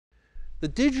The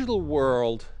digital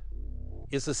world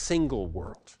is a single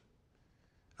world.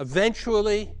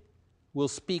 Eventually, we'll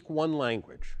speak one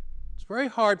language. It's very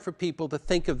hard for people to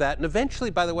think of that, and eventually,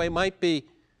 by the way, might be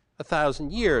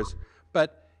 1,000 years,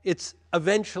 but it's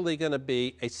eventually going to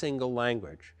be a single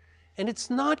language. And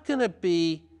it's not going to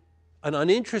be an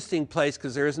uninteresting place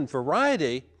because there isn't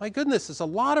variety. My goodness, there's a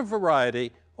lot of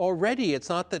variety already. It's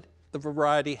not that the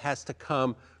variety has to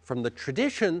come from the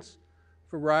traditions.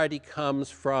 Variety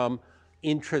comes from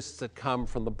interests that come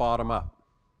from the bottom up.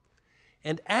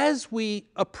 And as we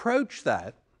approach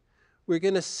that, we're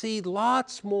going to see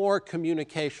lots more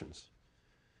communications.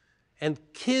 And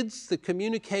kids that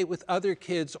communicate with other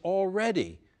kids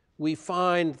already, we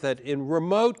find that in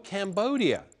remote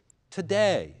Cambodia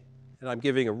today, and I'm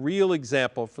giving a real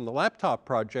example from the laptop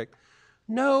project,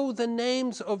 know the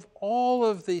names of all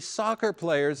of the soccer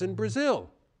players in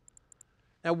Brazil.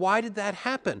 Now, why did that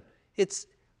happen? It's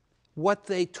what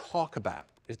they talk about.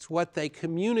 It's what they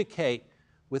communicate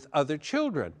with other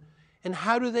children. And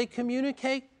how do they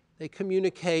communicate? They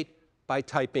communicate by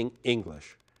typing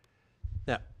English.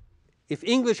 Now, if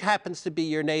English happens to be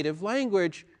your native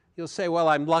language, you'll say, well,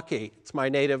 I'm lucky, it's my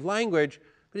native language,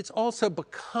 but it's also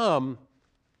become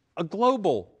a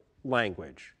global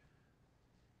language.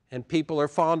 And people are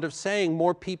fond of saying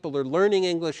more people are learning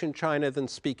English in China than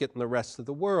speak it in the rest of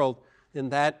the world. And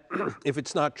that, if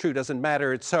it's not true, doesn't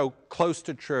matter. It's so close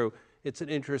to true. It's an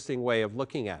interesting way of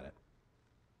looking at it.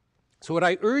 So what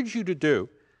I urge you to do,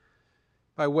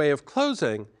 by way of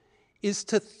closing, is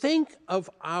to think of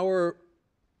our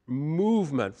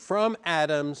movement from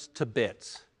atoms to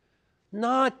bits,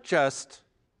 not just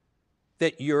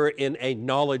that you're in a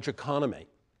knowledge economy.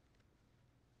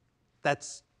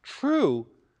 That's true,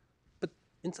 but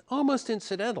it's almost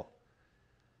incidental.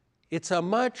 It's a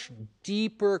much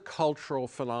deeper cultural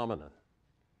phenomenon.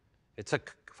 It's a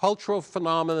cultural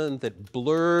phenomenon that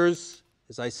blurs,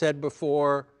 as I said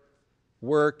before,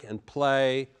 work and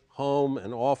play, home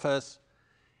and office,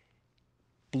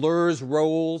 blurs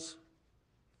roles.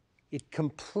 It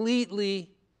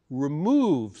completely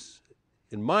removes,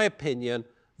 in my opinion,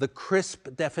 the crisp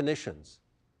definitions.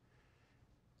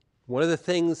 One of the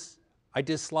things I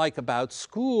dislike about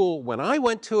school when I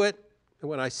went to it, and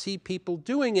when I see people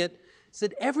doing it, is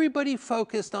that everybody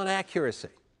focused on accuracy.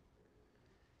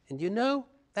 And you know,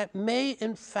 that may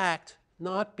in fact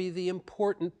not be the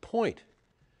important point.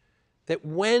 That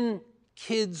when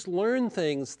kids learn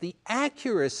things, the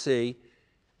accuracy,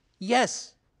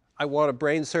 yes, I want a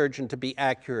brain surgeon to be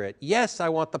accurate. Yes, I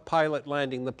want the pilot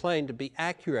landing the plane to be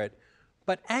accurate.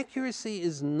 But accuracy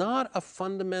is not a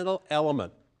fundamental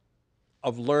element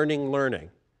of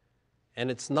learning. And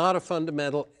it's not a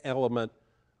fundamental element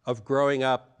of growing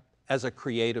up as a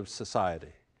creative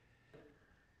society.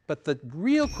 But the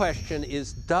real question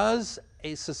is, does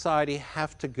a society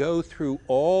have to go through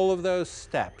all of those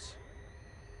steps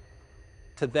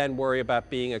to then worry about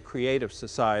being a creative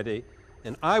society?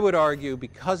 And I would argue,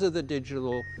 because of the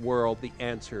digital world, the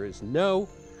answer is no,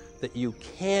 that you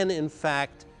can, in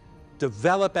fact,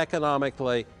 develop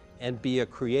economically and be a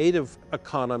creative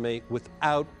economy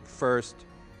without first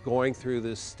going through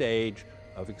this stage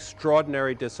of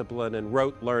extraordinary discipline and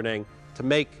rote learning to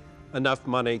make enough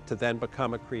money to then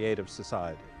become a creative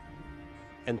society.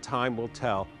 And time will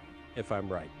tell if I'm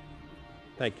right.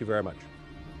 Thank you very much.